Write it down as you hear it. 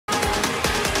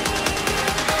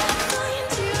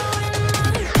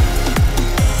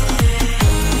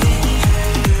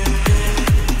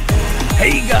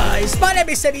name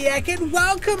is Seniac and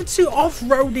welcome to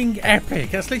Off-Roading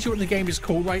Epic. That's literally what the game is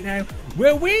called right now,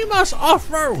 where we must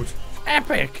off-road.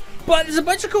 Epic. But there's a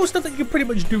bunch of cool stuff that you can pretty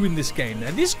much do in this game. Now,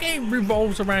 this game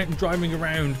revolves around driving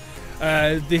around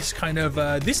this kind of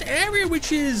this area,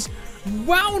 which is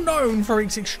well known for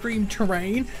its extreme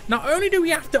terrain. Not only do we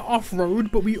have to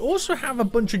off-road, but we also have a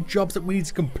bunch of jobs that we need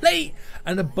to complete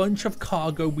and a bunch of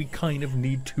cargo we kind of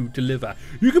need to deliver.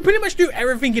 You can pretty much do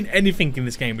everything and anything in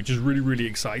this game, which is really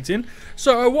exciting.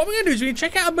 So what we're going to do is we're going to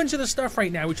check out a bunch of the stuff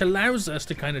right now, which allows us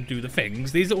to kind of do the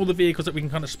things. These are all the vehicles that we can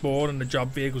kind of spawn, and the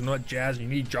job vehicles and all that jazz. You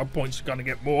need job points to kind of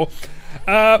get more.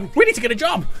 We need to get a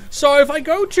job. So if I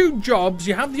go to jobs,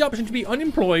 you have the option to be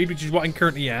unemployed, which is what I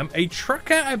currently am, a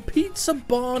trucker, a pizza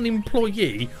barn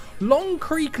employee, Long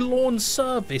Creek lawn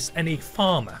service, and a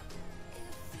farmer.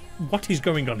 What is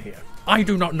going on here? I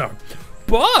do not know.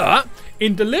 But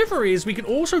in deliveries, we can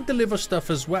also deliver stuff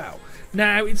as well.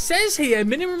 Now, it says here,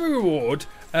 minimum reward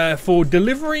for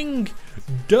delivering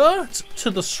dirt to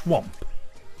the swamp.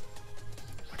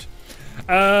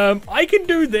 I can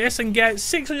do this and get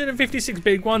 656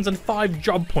 big ones and 5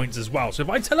 job points as well. So if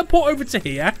I teleport over to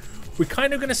here, we're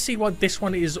kind of going to see what this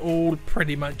one is all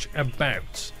pretty much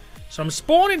about. So I'm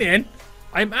spawning in.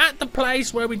 I'm at the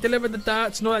place where we deliver the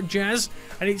dirt and all that jazz.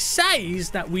 And it says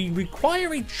that we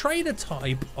require a trailer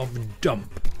type of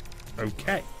dump.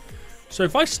 Okay. So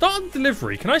if I start the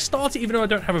delivery, can I start it even though I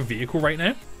don't have a vehicle right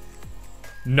now?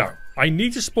 No. I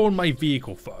need to spawn my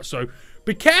vehicle first. So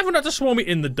be careful not to spawn me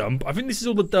in the dump. I think this is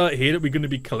all the dirt here that we're going to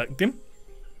be collecting.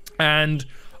 And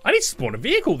I need to spawn a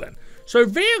vehicle then. So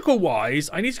vehicle-wise,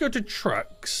 I need to go to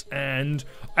trucks, and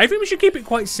I think we should keep it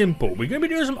quite simple. We're going to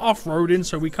be doing some off-roading,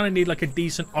 so we kind of need like a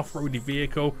decent off-roady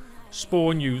vehicle.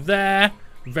 Spawn you there.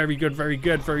 Very good, very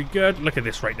good, very good. Look at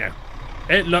this right now.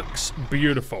 It looks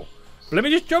beautiful. But let me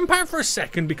just jump out for a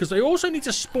second, because I also need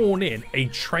to spawn in a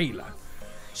trailer.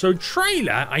 So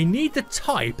trailer, I need the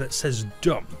type that says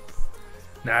dump.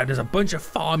 Now, there's a bunch of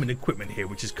farming equipment here,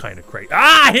 which is kind of crazy.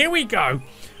 Ah, here we go.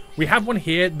 We have one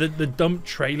here, the dump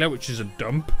trailer, which is a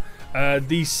dump.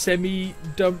 The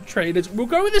semi-dump trailers. We'll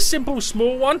go with a simple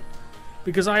small one,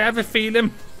 because I have a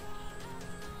feeling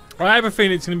it's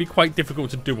going to be quite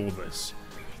difficult to do all this.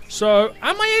 So,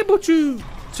 am I able to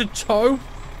tow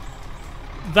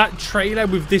that trailer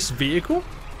with this vehicle?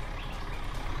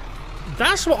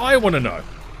 That's what I want to know.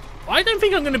 I don't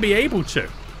think I'm going to be able to.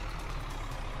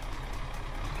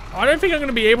 I don't think I'm going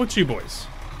to be able to, boys.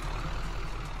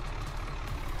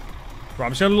 Right,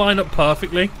 I'm just going to line up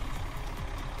perfectly.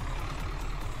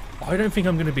 I don't think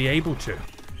I'm going to be able to.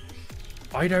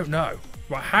 I don't know.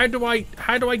 Right, how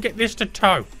do I get this to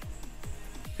tow?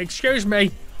 Excuse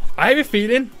me. I have a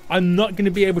feeling I'm not going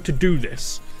to be able to do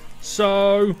this.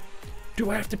 So, do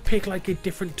I have to pick like a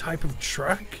different type of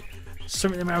truck?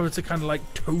 Something that I'm able to kind of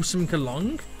like tow something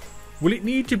along? Will it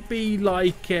need to be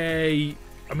like a...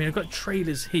 I mean, I've got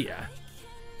trailers here.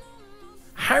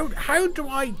 How do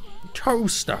I tow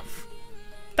stuff?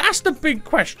 That's the big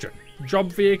question. Job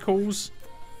vehicles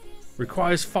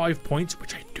requires 5 points,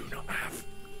 which I do not have.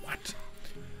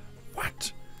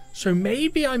 What? So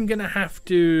maybe I'm gonna have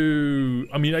to.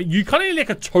 I mean, you kind of need like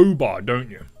a tow bar,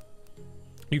 don't you?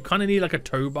 You kind of need like a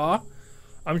tow bar.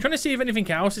 I'm trying to see if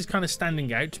anything else is kind of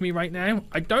standing out to me right now.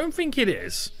 I don't think it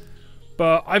is,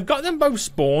 but I've got them both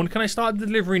spawned. Can I start the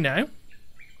delivery now?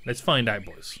 Let's find out,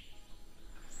 boys.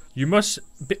 You must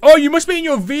be. Oh, you must be in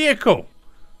your vehicle.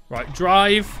 Right,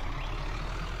 drive.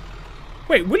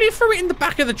 Wait, will you throw it in the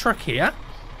back of the truck here?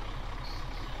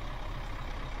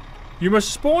 You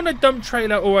must spawn a dump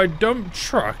trailer or a dump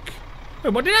truck.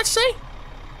 Wait, what did that say?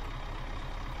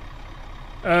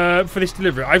 For this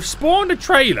delivery. I've spawned a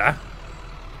trailer.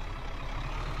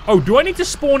 Oh, do I need to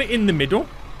spawn it in the middle?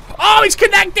 Oh, it's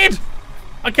connected!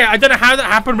 Okay, I don't know how that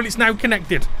happened, but it's now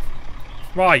connected.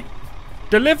 Right.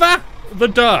 Deliver the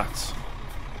dirt.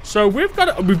 So we've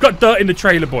got dirt in the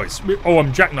trailer, boys. Oh,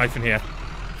 I'm jackknifing here.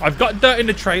 I've got dirt in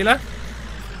the trailer.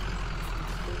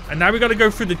 And now we've got to go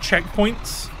through the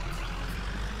checkpoints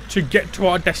to get to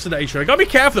our destination. I got to be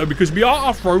careful, though, because we are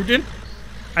off-roading.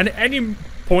 And at any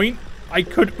point, I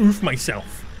could oof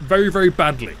myself very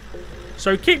badly.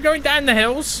 So keep going down the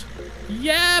hills.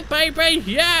 Yeah, baby.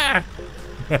 Yeah.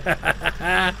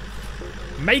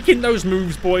 Making those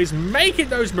moves, boys. Making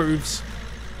those moves.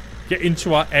 Get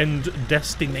into our end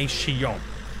destination.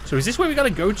 So is this where we got to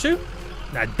go to?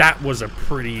 Now, that was a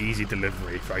pretty easy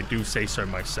delivery, if I do say so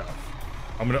myself.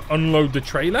 I'm going to unload the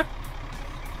trailer.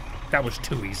 That was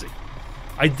too easy.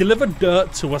 I delivered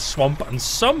dirt to a swamp, and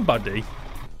somebody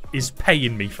is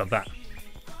paying me for that.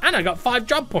 And I got 5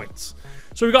 job points.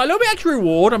 So we got a little bit extra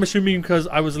reward, I'm assuming because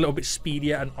I was a little bit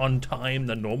speedier and on time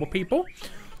than normal people.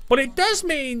 But it does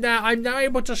mean that I'm now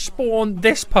able to spawn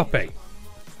this puppy.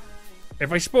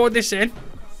 If I spawn this in,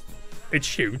 it's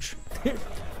huge.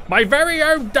 My very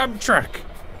own dump truck.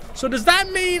 So does that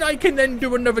mean I can then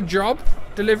do another job?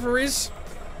 Deliveries?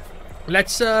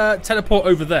 Let's teleport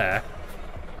over there.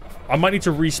 I might need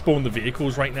to respawn the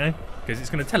vehicles right now, because it's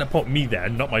going to teleport me there,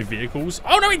 not my vehicles.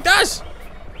 Oh, no, it does!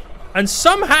 And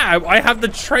somehow I have the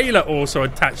trailer also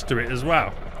attached to it as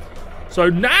well. So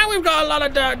now we've got a lot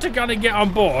of dirt to kind of get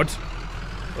on board.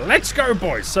 Let's go,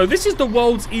 boys. So this is the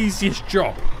world's easiest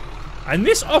job. And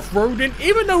this off-roading,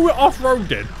 even though we're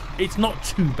off-roading, it's not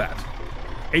too bad.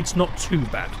 It's not too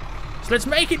bad. So let's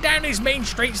make it down these main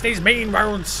streets, these main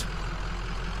roads.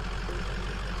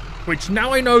 Which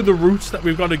now I know the routes that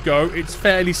we've got to go. It's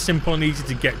fairly simple and easy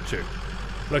to get to.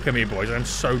 Look at me, boys. I'm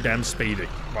so damn speedy.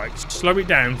 Right, slow it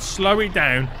down. Slow it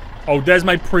down. Oh, there's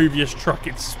my previous truck.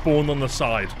 It's spawned on the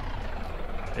side.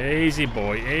 Easy,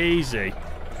 boy. Easy.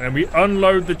 And we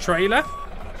unload the trailer.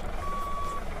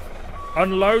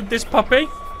 Unload this puppy.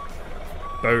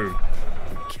 Boom.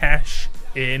 Cash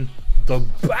in the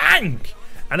bank.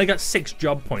 And I got 6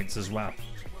 job points as well.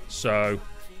 So,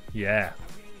 yeah.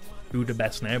 Who the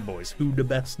best now, boys? Who the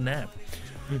best now?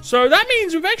 So that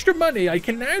means with extra money, I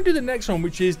can now do the next one,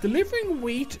 which is delivering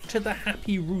wheat to the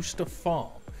Happy Rooster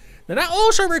Farm. Now that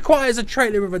also requires a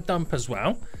trailer with a dump as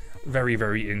well. Very,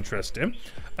 very interesting.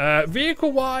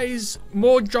 Vehicle-wise,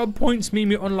 more job points mean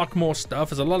we unlock more stuff.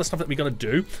 There's a lot of stuff that we got to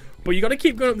do. But you got to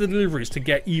keep going up the deliveries to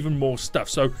get even more stuff.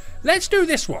 So let's do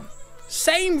this one.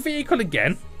 Same vehicle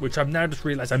again, which I've now just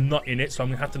realized I'm not in it. So I'm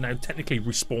going to have to now technically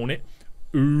respawn it.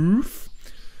 Oof.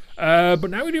 But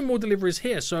now we're doing more deliveries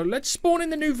here. So let's spawn in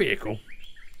the new vehicle.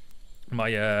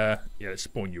 Yeah, let's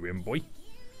spawn you in, boy.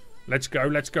 Let's go,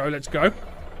 let's go, let's go.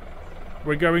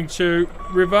 We're going to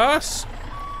reverse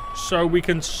so we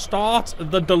can start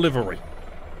the delivery.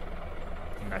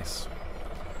 Nice.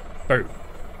 Boom.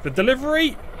 The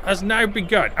delivery has now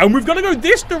begun. And we've got to go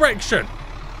this direction.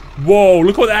 Whoa,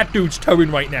 look what that dude's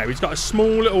towing right now. He's got a small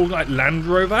little like Land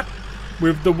Rover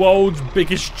with the world's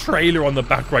biggest trailer on the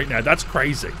back right now. That's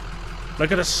crazy.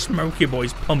 Look at the smoky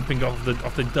boys pumping off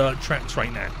the dirt tracks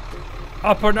right now.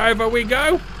 Up and over we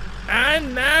go.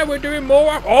 And now we're doing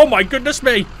more. Oh my goodness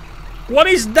me. What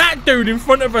is that dude in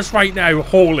front of us right now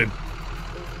hauling?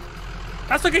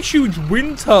 That's like a huge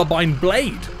wind turbine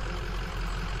blade.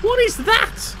 What is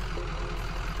that?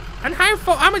 And how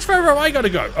much further have I got to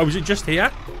go? Oh, is it just here?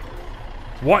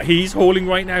 What he's hauling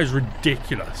right now is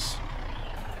ridiculous.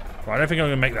 Right, I don't think I'm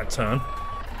going to make that turn.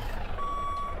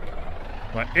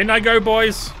 Right, in I go,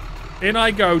 boys. In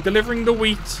I go, delivering the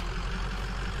wheat.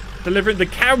 Delivering, the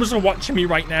cows are watching me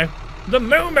right now. The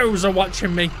momos are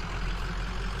watching me.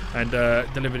 And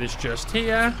deliver this just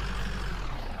here.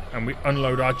 And we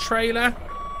unload our trailer.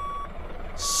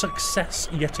 Success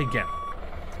yet again.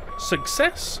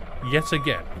 Success yet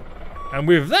again. And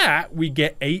with that, we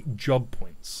get 8 job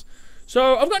points.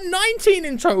 So I've got 19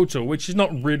 in total, which is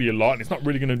not really a lot. And it's not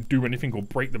really going to do anything or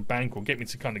break the bank or get me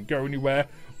to kind of go anywhere.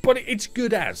 But it's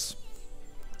good as.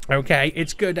 Okay,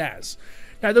 it's good as.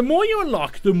 Now, the more you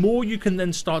unlock, the more you can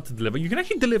then start to deliver. You can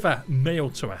actually deliver mail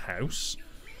to a house.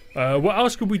 What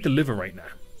else could we deliver right now?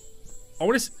 I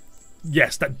want to...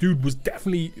 Yes, that dude was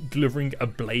definitely delivering a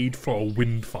blade for a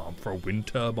wind farm, for a wind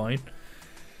turbine.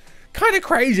 Kind of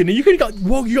crazy. And you could got,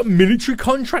 well, you got military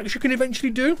contracts you can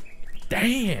eventually do.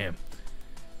 Damn.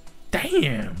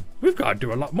 Damn. We've got to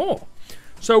do a lot more.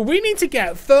 So we need to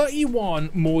get 31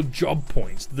 more job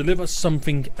points to deliver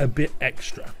something a bit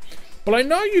extra. But I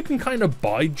know you can kind of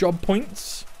buy job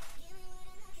points.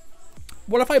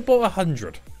 What if I bought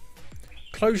 100?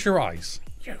 Close your eyes.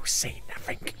 You see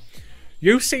nothing.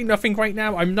 You see nothing right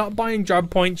now. I'm not buying job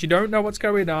points. You don't know what's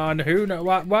going on. Who know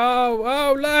what? Whoa,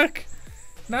 oh, look.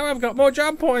 Now I've got more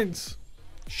job points.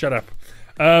 Shut up.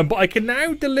 But I can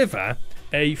now deliver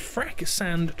a frack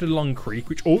sand to Long Creek,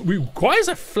 which requires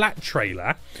a flat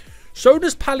trailer. So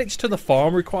does pallets to the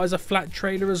farm requires a flat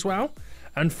trailer as well.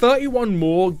 And 31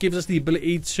 more gives us the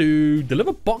ability to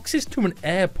deliver boxes to an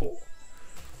airport.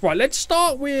 Right, let's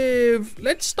start with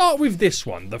this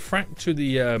one, the frack to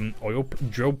the oil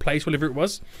drill place, whatever it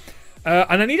was.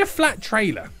 And I need a flat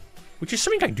trailer, which is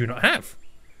something I do not have.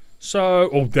 So,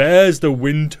 oh, there's the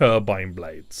wind turbine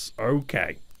blades.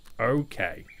 Okay,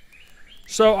 okay.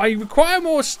 So I require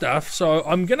more stuff, so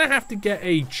I'm gonna have to get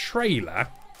a trailer.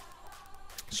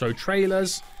 So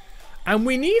trailers, and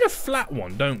we need a flat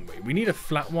one, don't we? We need a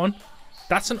flat one.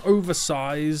 That's an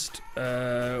oversized.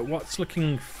 What's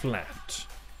looking flat?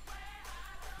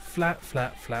 Flat,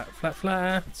 flat, flat, flat,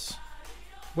 flat.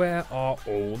 Where are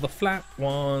all the flat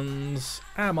ones?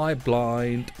 Am I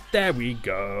blind? There we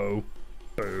go.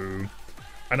 Boom.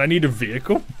 And I need a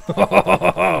vehicle.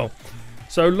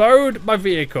 So load my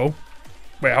vehicle.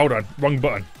 Wait, hold on. Wrong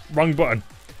button. Wrong button.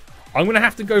 I'm going to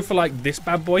have to go for like this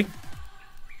bad boy.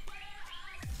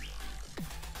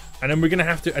 And then we're going to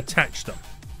have to attach them.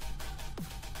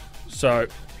 So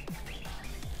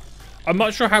I'm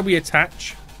not sure how we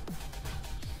attach.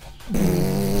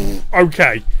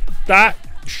 Okay. That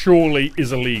surely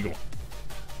is illegal.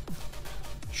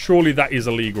 Surely that is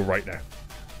illegal right now.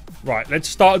 Right, let's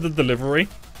start the delivery.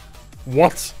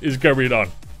 What is going on?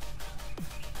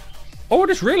 Oh, I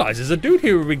just realised there's a dude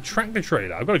here with a big tractor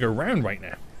trailer. I've got to go round right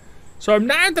now. So I'm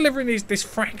now delivering this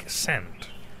frack sand.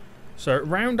 So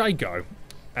round I go.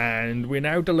 And we're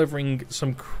now delivering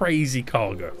some crazy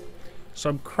cargo.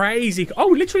 Some crazy... Oh,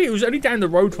 literally, it was only down the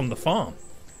road from the farm.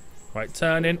 Right,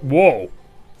 turn in. Whoa.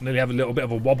 Nearly have a little bit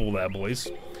of a wobble there, boys.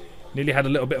 Nearly had a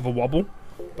little bit of a wobble.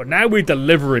 But now we're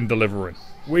delivering.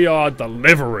 We are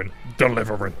delivering.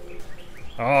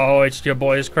 Oh, it's your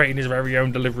boy is creating his very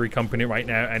own delivery company right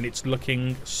now. And it's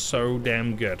looking so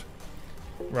damn good.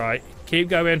 Right, keep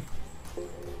going.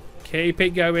 Keep it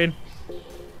going.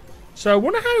 So I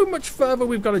wonder how much further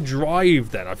we've got to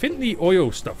drive then. I think the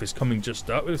oil stuff is coming just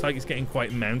up. It looks like it's getting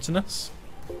quite mountainous.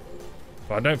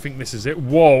 But I don't think this is it.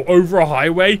 Whoa, over a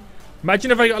highway?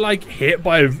 Imagine if I got like hit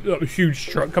by a huge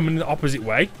truck coming the opposite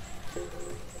way.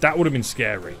 That would have been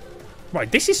scary.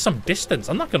 Right, this is some distance.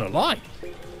 I'm not going to lie.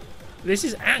 This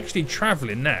is actually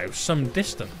traveling now some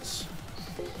distance.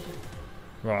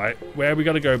 Right, where we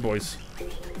got to go, boys?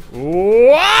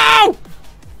 Whoa!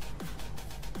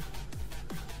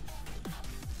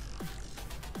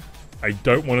 I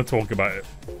don't want to talk about it.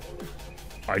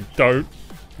 I don't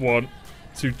want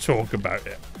to talk about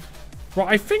it. Right,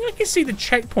 I think I can see the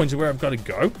checkpoints of where I've got to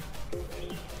go.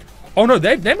 Oh no,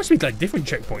 there must be like different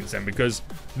checkpoints then, because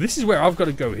this is where I've got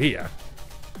to go here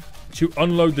to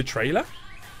unload the trailer.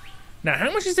 Now,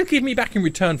 how much does it give me back in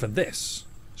return for this?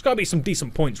 It's got to be some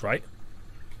decent points, right?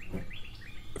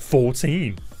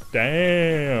 14.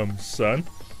 Damn, son.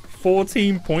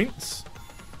 14 points.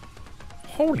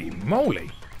 Holy moly.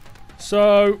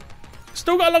 So,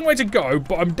 still got a long way to go,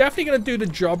 but I'm definitely going to do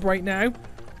the job right now.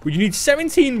 We need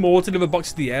 17 more to deliver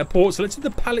boxes to the airport, so let's do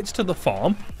the pallets to the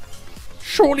farm.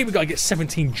 Surely we got to get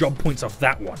 17 job points off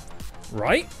that one.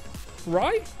 Right?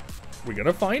 Right? We're going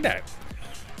to find out.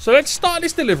 So let's start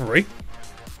this delivery.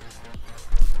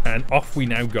 And off we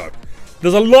now go.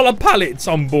 There's a lot of pallets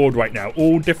on board right now,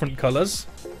 all different colours.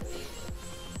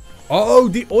 Oh,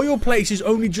 the oil place is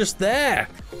only just there.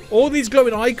 All these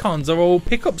glowing icons are all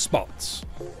pickup spots.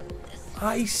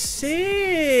 I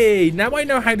see. Now I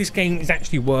know how this game is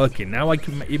actually working. Now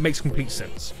it makes complete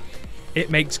sense. It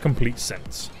makes complete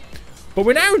sense. But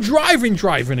we're now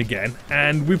driving again.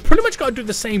 And we've pretty much got to do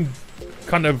the same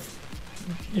kind of,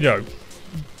 you know,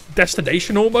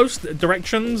 destination almost.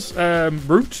 Directions,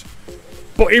 route.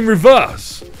 But in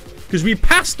reverse. Because we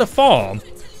passed the farm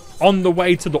on the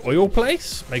way to the oil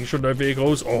place. Making sure no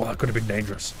vehicles. Oh, that could have been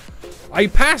dangerous. I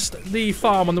passed the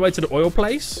farm on the way to the oil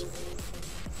place.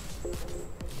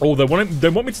 Oh, they want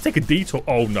me to take a detour.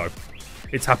 Oh, no.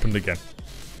 It's happened again.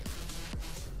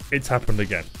 It's happened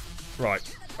again. Right.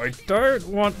 I don't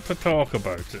want to talk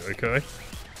about it, okay?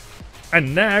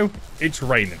 And now, it's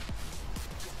raining.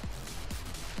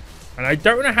 And I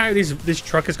don't know how this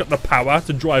truck has got the power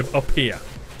to drive up here.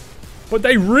 But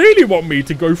they really want me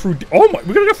to go through... Oh, my...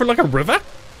 We're going to go through, like, a river?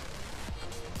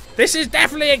 This is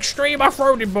definitely extreme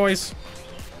off-roading, boys.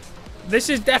 This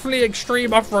is definitely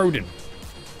extreme off-roading.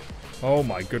 Oh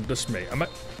my goodness me.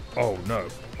 Oh no.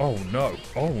 Oh no.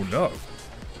 Oh no.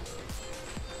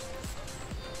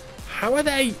 How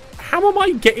am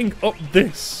I getting up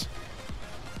this?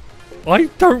 I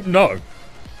don't know.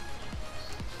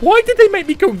 Why did they make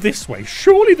me go this way?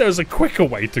 Surely there's a quicker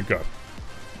way to go.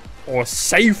 Or a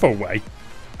safer way.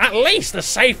 At least a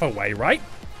safer way, right?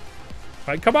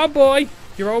 Right, come on, boy.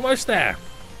 You're almost there.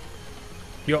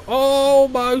 You're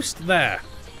almost there.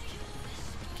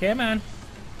 Come on.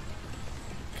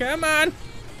 Come on.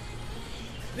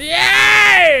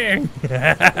 Yay!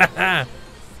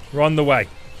 We're on the way.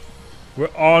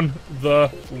 We're on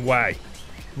the way.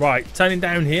 Right, turning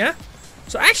down here.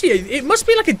 So actually, it must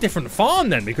be like a different farm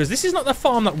then, because this is not the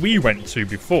farm that we went to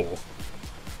before.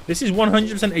 This is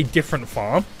 100% a different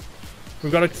farm.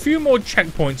 We've got a few more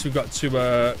checkpoints we've got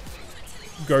to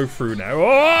go through now.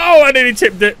 Oh, I nearly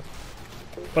tipped it.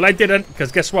 But I didn't,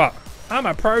 because guess what? I'm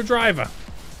a pro driver.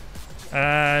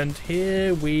 And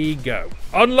here we go.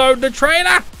 Unload the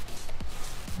trailer.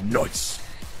 Nice.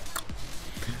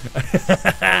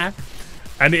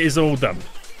 And it is all done.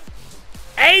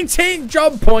 18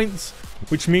 job points,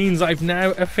 which means I've now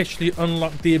officially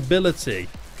unlocked the ability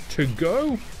to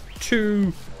go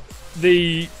to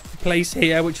the place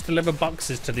here which deliver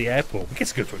boxes to the airport. We get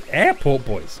to go to an airport,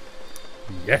 boys.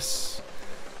 Yes.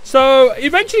 So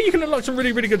eventually you can unlock some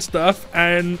really, really good stuff,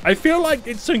 and I feel like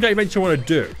it's something I eventually want to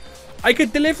do. I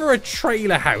could deliver a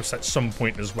trailer house at some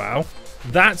point as well.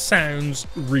 That sounds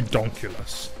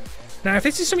redonkulous. Now, if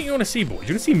this is something you want to see, boys, you want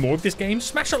to see more of this game,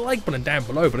 smash that like button down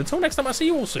below. But until next time, I'll see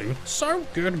you all soon. So,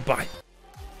 goodbye.